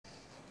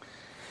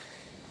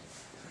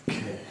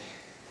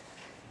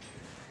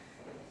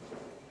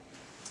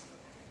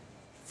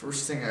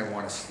First thing I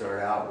want to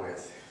start out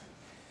with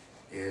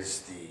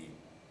is the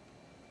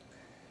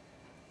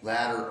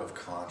ladder of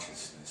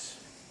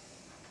consciousness.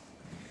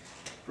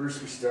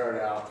 First we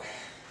start out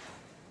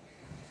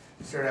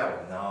with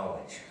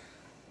knowledge,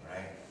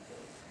 right?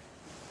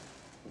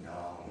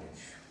 Knowledge.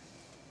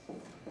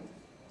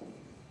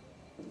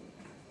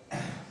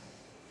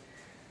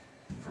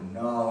 From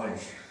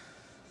knowledge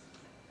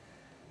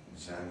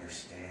is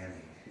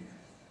understanding.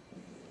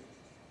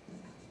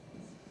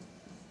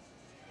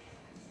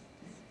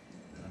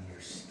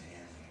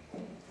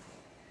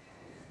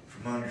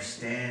 From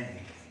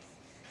understanding,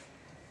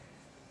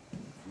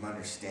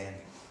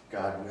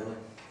 God willing,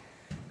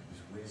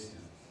 is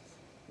wisdom.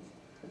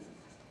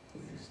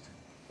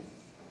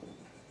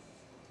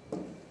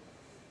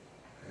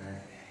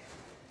 Right?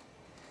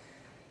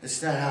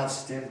 That's not how a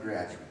STEM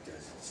graduate does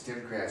it.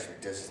 STEM graduate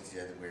does it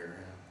the other way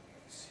around.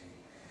 See,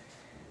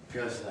 it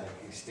feels like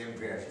a STEM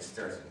graduate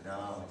starts with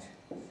knowledge.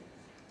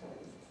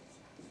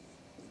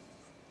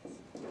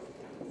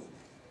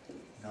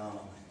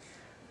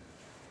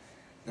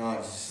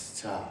 Knowledge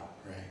is the top,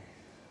 right?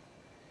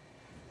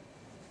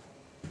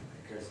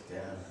 It goes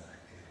down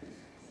like this.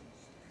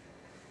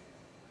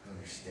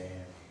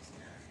 Understanding is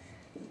down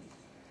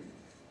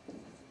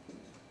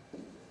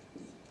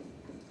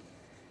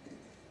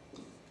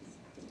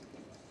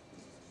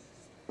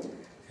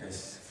here. This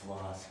is the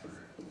philosopher.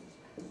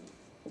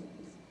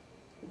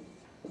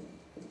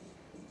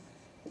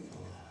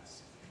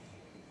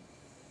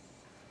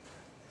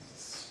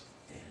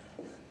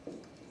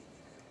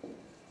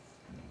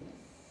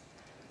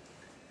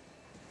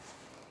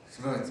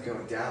 It's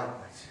going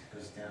downwards. It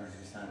goes down,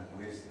 it's not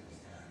wisdom,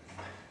 it's down.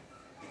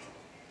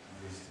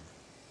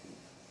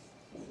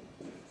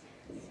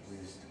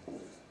 Wisdom.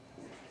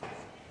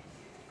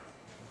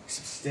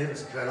 STEM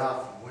is cut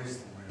off from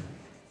wisdom, really.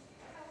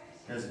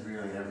 It doesn't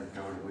really ever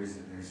go to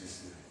wisdom. There's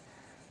just a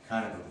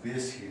kind of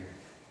abyss here.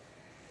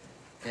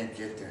 Can't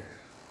get there.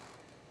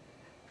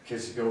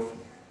 Because to go from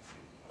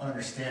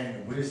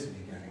understanding to wisdom,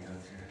 you gotta go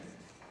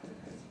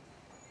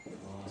through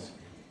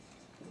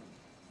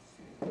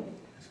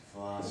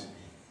philosophy.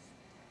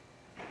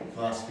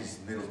 Philosophy is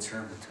the middle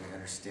term between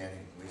understanding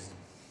and wisdom.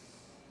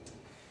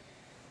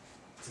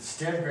 To the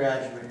STEM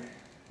graduate,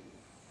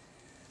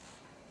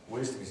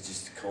 wisdom is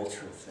just a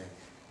cultural thing.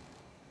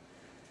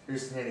 There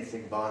isn't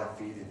anything bona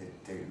fide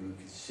that they would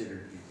consider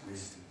to be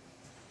wisdom.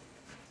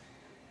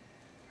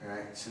 All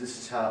right, so this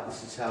is how it's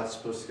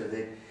supposed to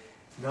go.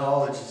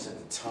 Knowledge is at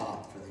the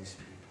top for these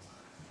people.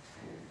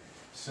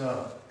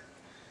 So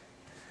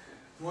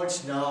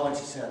once knowledge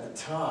is at the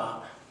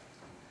top,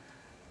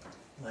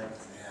 like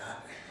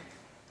that.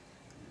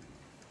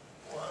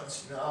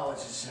 Once knowledge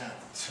is at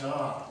the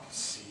top,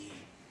 see,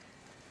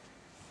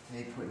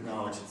 they put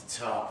knowledge at the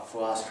top.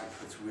 Philosopher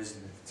puts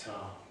wisdom at the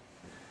top.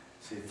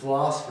 See,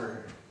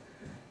 philosopher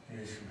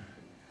is from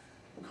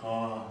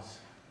cause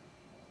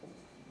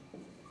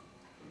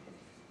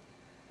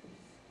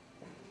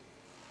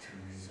to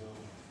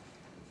result.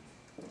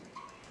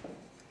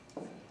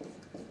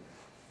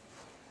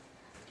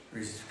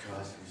 Reasons for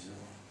cause and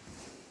result.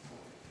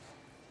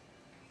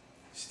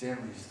 STEM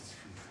reasons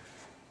from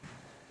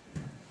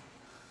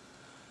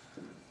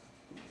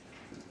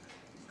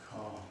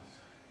cause,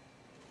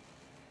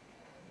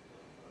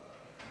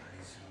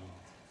 result.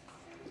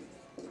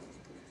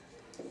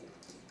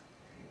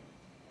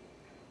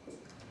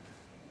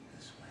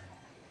 This way.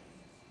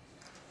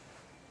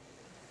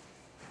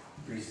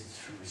 Reasons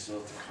for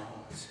result to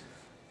cause.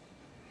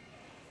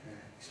 You're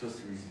supposed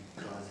to reason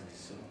cause and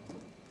result.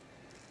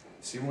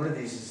 See, one of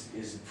these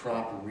is the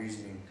proper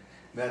reasoning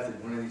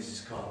method. One of these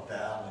is called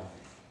ballad.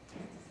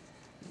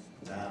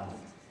 Ballad.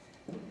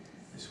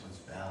 This one's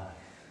ballad.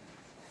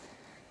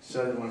 This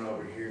other one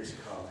over here is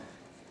called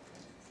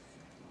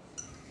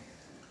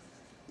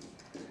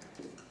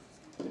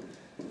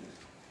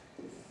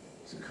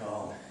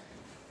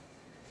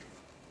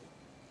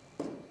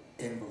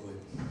invalid.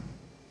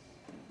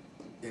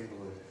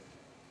 Invalid.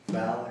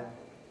 Ballad.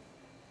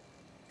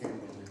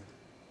 Invalid.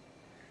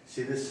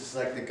 See, this is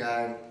like the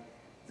guy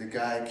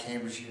at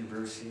Cambridge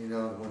University, you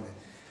know, the one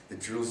that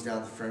drills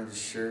down the front of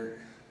his shirt.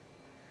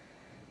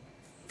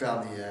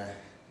 Found the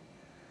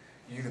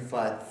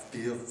unified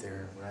field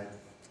theorem, right?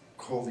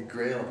 Holy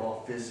grail of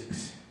all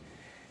physics.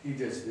 He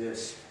does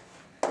this.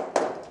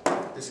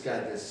 This guy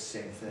does the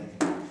same thing.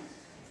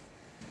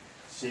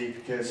 See,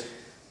 because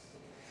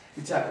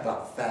we talk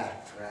about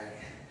fact, right?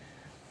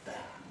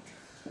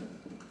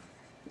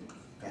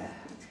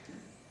 Fact.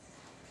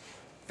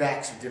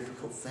 Facts are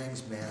difficult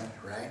things, man,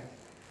 right?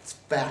 It's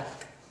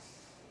fact.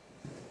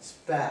 It's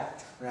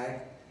fact,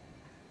 right?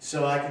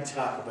 So I can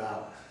talk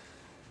about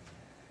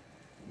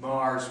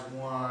Mars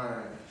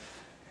 1,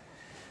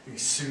 the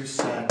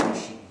suicide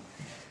mission.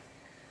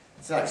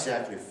 It's not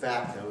exactly a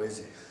fact though, is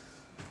it?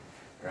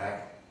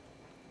 Right?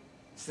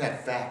 It's not a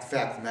fact. The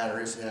fact of the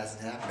matter is it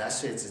hasn't happened. I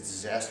say it's a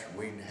disaster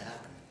waiting to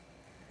happen.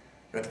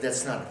 Right? But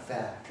that's not a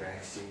fact,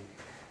 right? See,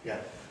 you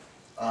got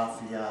off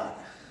the yacht.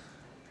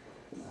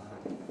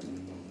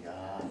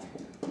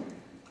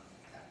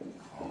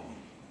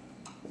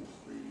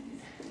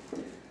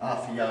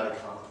 fiat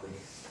accompli,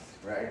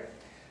 right?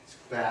 It's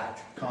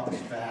fact,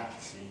 accomplished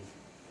fact, see?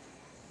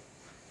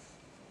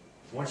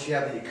 Once you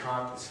have the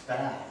accomplished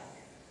fact,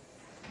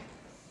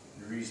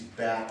 you reason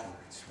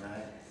backwards,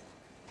 right?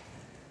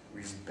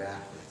 Reason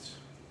backwards.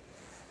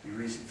 You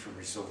reason from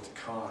result to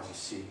cause, you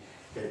see.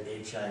 You got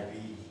HIV.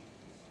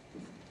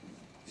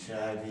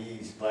 HIV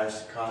is virus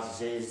that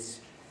causes AIDS.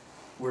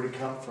 Where'd it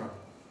come from?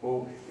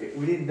 Well,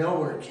 we didn't know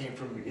where it came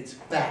from. It's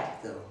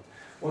fact, though.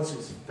 Once it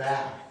was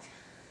fact,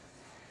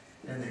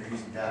 then they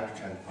reasoned back to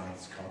try to find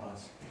its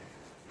cause.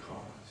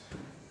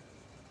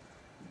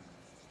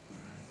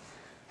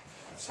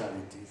 That's how they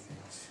do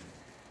things.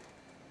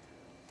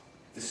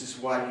 This is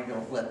why you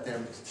don't let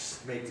them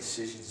make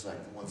decisions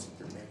like the ones that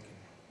they're making.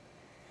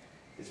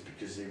 It's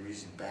because they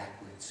reason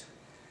backwards,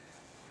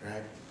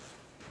 right?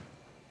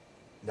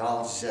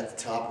 Knowledge is at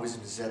the top,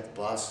 wisdom is at the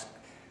bottom.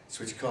 That's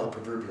what you call the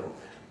proverbial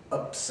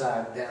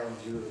upside down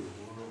view of the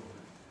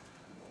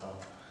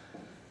world.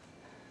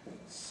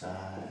 Upside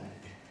down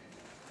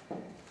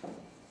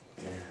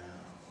view of the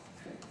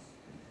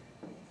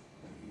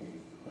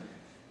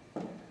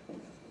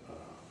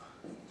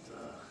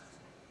world.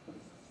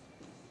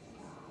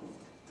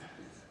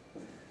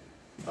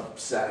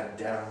 Upside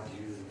down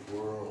view of the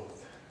world.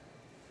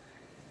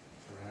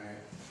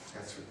 Right?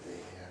 That's what they have.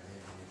 They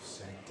have the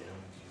upside down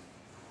view.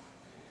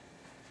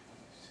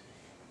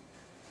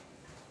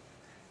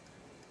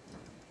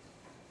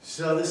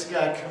 So this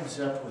guy comes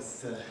up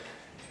with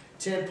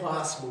 10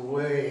 possible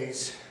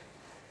ways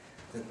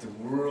that the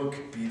world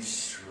could be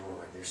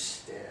destroyed. There's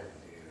STEM,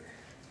 dude.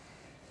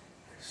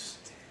 There's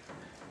STEM.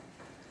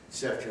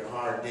 It's after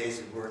hard days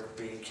of work,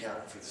 being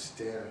counted for the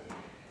STEM.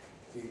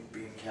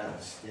 Being counted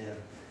for STEM.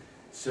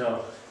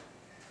 So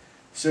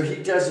he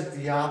does it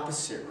the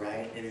opposite,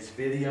 right? In his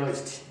video,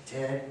 it's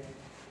TED.com.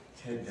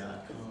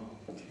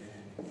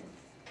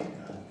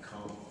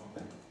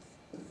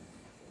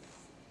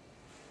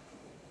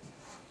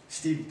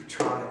 Stephen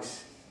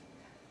Petranek's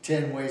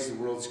 10 ways the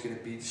world's going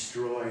to be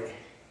destroyed.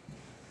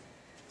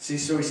 See,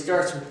 so he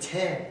starts with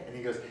 10, and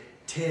he goes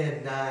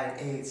 10, 9,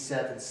 8,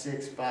 7,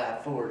 6,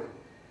 5, 4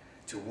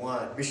 to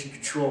 1. Mission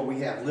control, we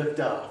have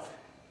liftoff.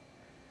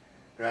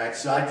 Right?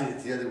 So I did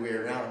it the other way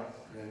around.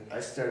 Right? I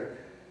started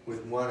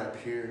with 1 up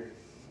here.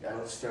 I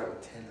don't start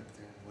with 10 up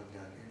there and 1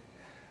 down here.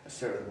 I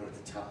start with 1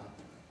 at the top.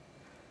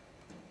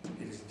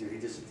 He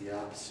does it the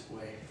opposite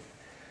way.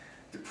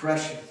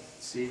 Depression,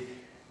 see?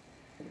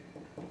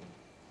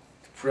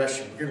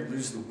 Depression, we're going to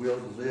lose the will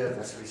to live,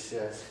 that's what he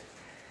says.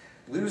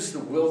 Lose the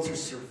will to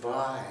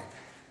survive.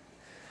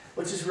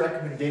 What's his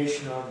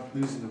recommendation on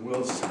losing the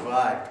will to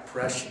survive?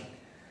 Depression.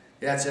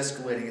 Yeah, it's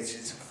escalating.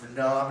 It's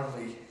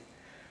phenomenally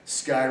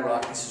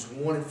skyrocketing. This is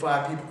 1 in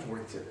 5 people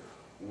according to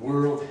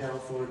World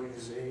Health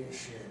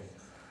Organization.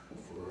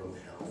 World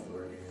Health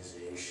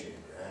Organization,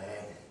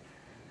 right?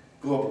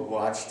 Global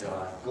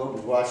Watchdog.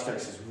 Global Watchdog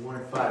says 1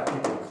 in 5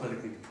 people are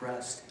clinically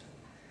depressed.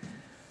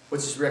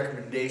 What's his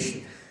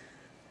recommendation?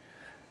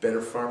 Better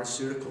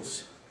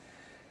pharmaceuticals.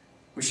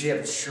 We should have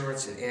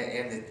insurance, and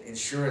the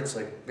insurance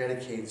like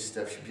Medicaid and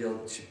stuff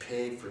should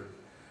pay for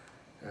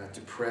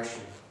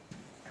depression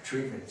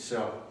treatment.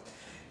 So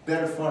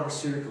better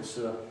pharmaceuticals.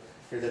 So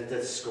here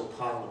that's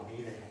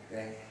scopolamine,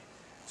 right?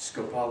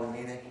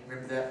 Scopolamine.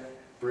 Remember that?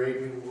 Brave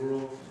New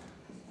World.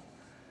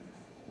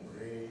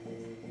 Brave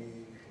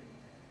New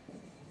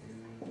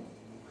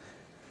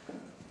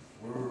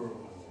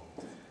World.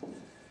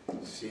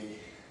 See.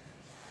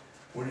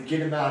 When you get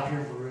them out here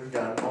marooned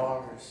on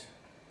Mars,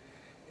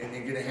 and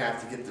you're going to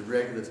have to get the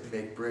regulars to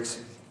make bricks,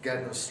 and you've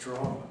got no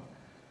straw.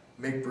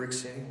 Make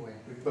bricks anyway,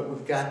 but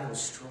we've got no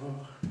straw.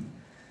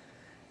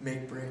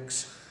 Make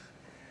bricks.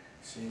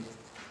 See?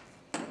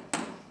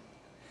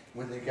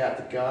 When they got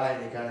the guy,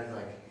 and they got him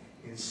like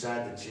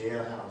inside the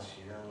jailhouse,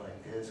 you know,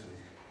 like this.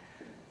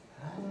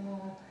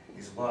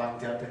 He's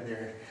locked up in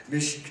there.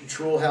 Mission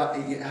control,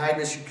 high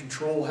mission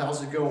control,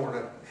 how's it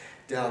going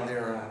down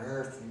there on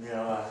Earth? You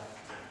know,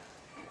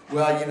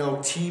 well, you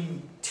know,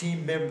 team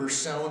member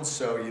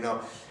so-and-so, you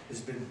know,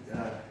 has been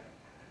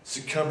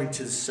succumbing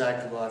to the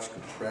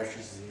psychological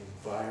pressures of the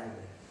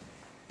environment.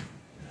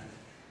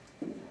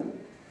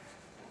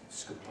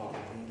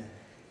 Scopolamine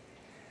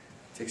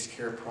takes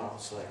care of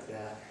problems like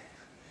that.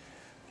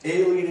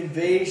 Alien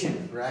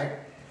invasion, right?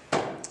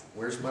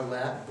 Where's my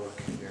Latin book?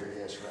 There it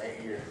is, right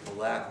here, the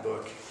Latin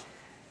book.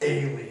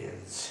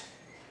 Aliens.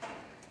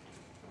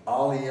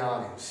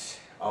 Alienus.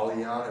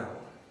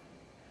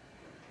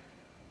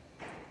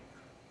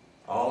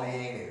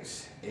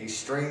 Alienus, a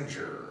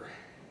stranger.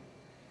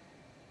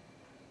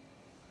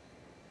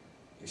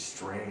 A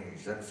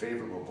strange,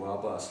 unfavorable, blah,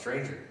 blah,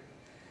 stranger.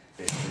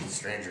 Basically,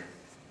 stranger.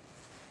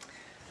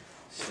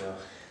 So,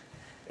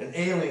 an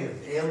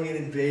alien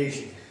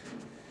invasion.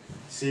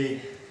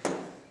 See,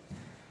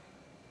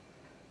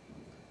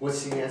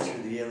 what's the answer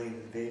to the alien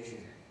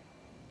invasion?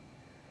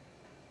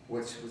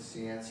 What's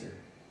the answer?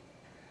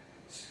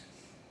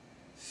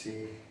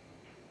 See,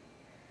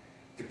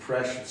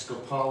 depression,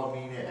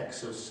 scopolamine,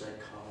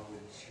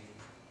 exopsychology,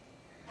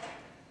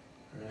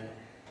 right?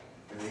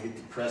 And they get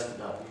depressed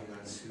about being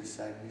on a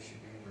suicide mission,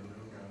 being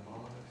marooned on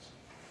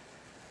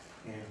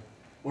Yeah.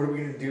 What are we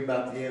going to do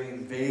about the alien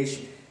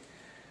invasion?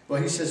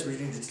 Well, he says we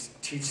need to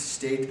teach the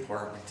State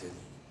Department to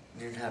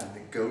learn how to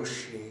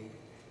negotiate.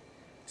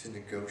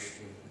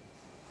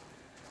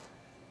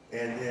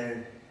 And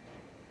then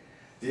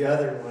the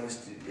other one is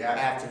to,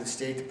 after the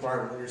State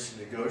Department learns to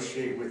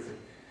negotiate with the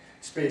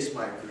space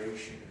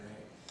migration,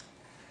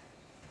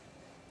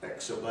 right?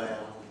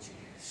 Exobiology,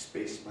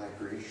 space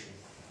migration.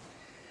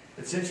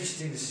 It's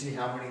interesting to see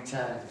how many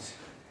times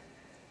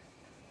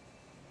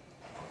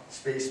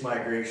space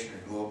migration or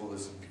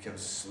globalism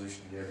becomes a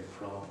solution to every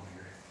problem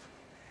here.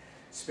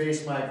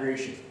 Space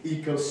migration,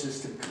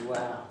 ecosystem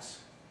collapse.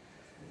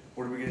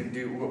 What are we going to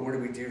do? What do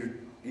we do to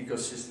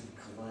ecosystem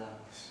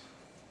collapse?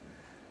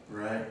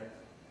 Right?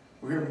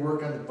 We're going to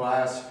work on the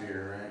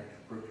biosphere, right?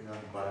 Working on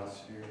the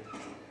biosphere.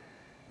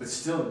 But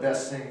still, the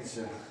best thing is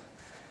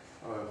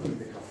what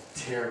they call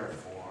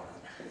terraform.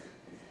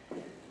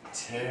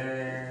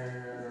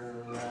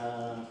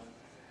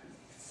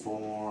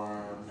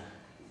 Terraform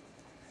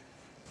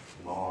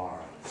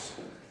Mars.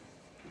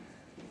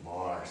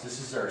 Mars. This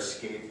is our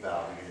escape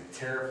valve. We're going to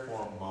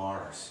terraform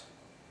Mars.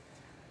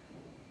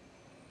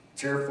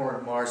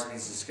 Terraforming Mars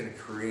means it's going to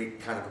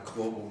create kind of a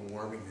global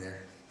warming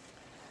there.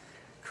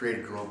 Create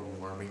a global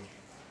warming.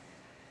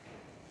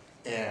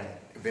 And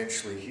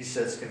eventually, he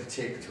says it's going to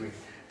take between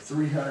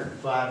 300 and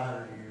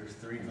 500 years.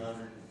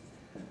 300,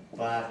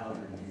 500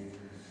 years.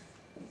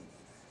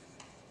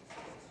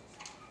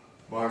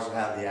 Mars will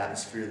have the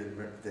atmosphere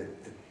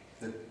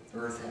that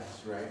Earth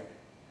has, right?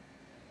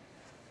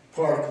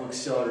 Particle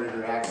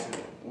accelerator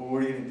accident. Well,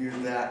 what are you going to do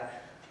with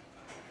that?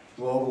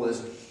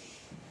 Globalism.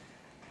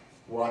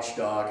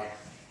 Watchdog,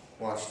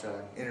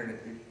 internet,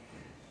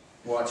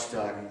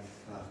 watchdogging,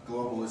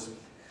 globalism,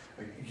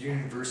 a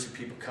universe of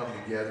people coming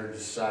together to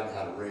decide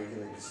how to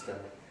regulate this stuff.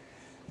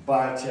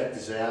 Biotech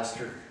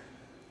disaster.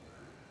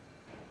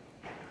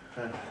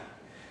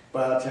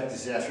 Biotech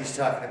disaster. He's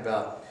talking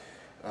about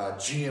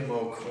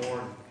GMO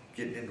corn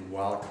getting into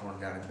wild corn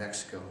down in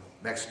Mexico.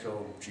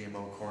 Mexico,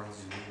 GMO corn is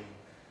illegal.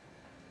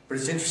 But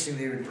it's interesting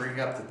they would bring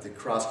up that the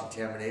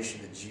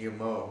cross-contamination, the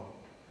GMO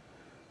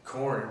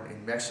corn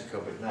in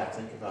Mexico, but not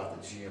think about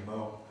the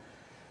GMO,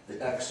 the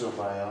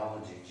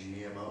exobiology,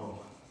 GMO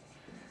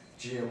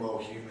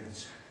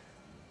humans,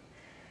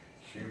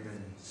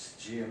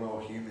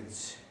 GMO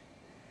humans.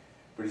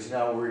 But he's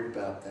not worried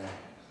about that.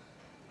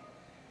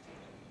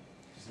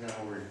 He's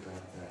not worried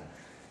about that.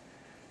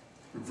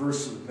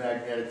 Reversal of the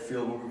magnetic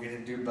field, what we're going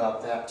to do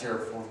about that?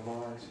 Terraform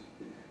Mars,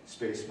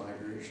 space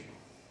migration.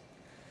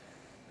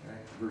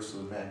 Right?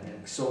 Reversal of the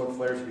magnetic. Solar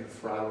flares are being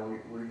fried. What are we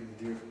going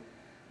to do?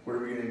 What are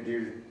we going to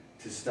do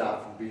to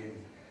stop from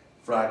being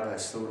fried by a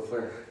solar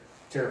flare?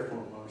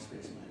 Terraform Mars,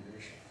 space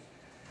migration.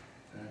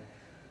 Right?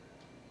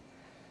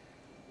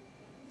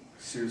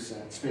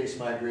 Suicide, space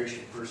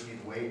migration, person in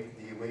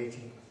the away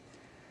team.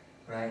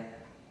 Right?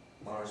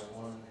 Mars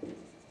 1.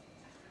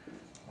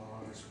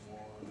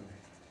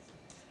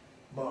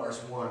 Mars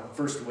 1.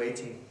 First away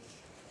team.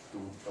 The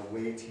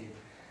away team.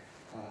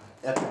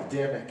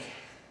 Epidemic.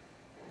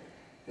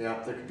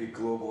 Yeah, there could be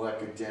global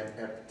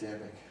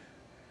epidemic.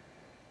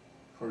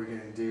 What are we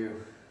going to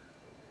do?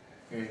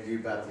 What are we going to do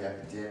about the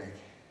epidemic?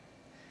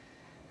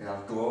 You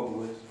know,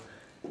 globalism.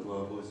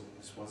 Globalism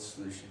is one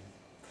solution.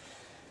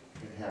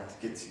 We're going to have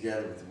to get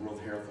together with the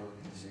World Health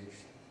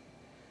Organization.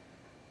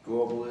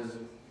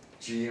 Globalism,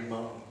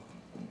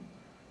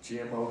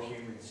 GMO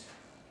humans.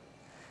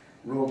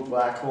 Rogue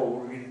black hole.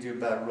 What are we going to do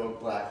about a rogue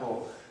black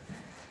hole?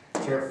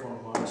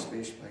 Terraform Mars,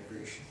 space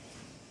migration.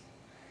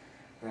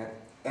 Right?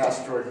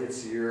 Asteroid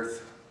hits the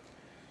Earth.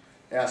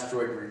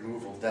 Asteroid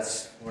removal.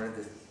 That's one of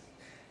the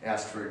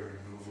asteroid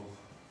removal.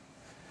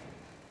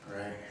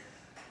 Right?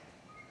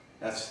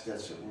 That's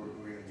what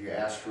we're going to do,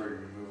 asteroid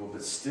removal.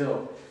 But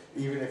still,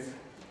 even if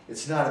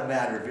it's not a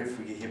matter of if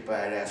we get hit by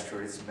an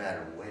asteroid, it's a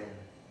matter of when.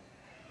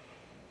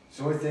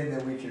 So the only thing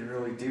that we can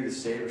really do to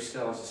save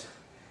ourselves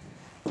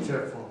is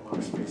terraform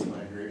Mars, space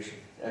migration,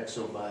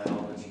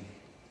 exobiology,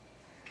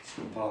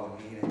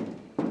 scopolamine.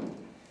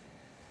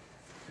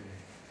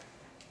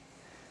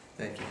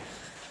 Thank you.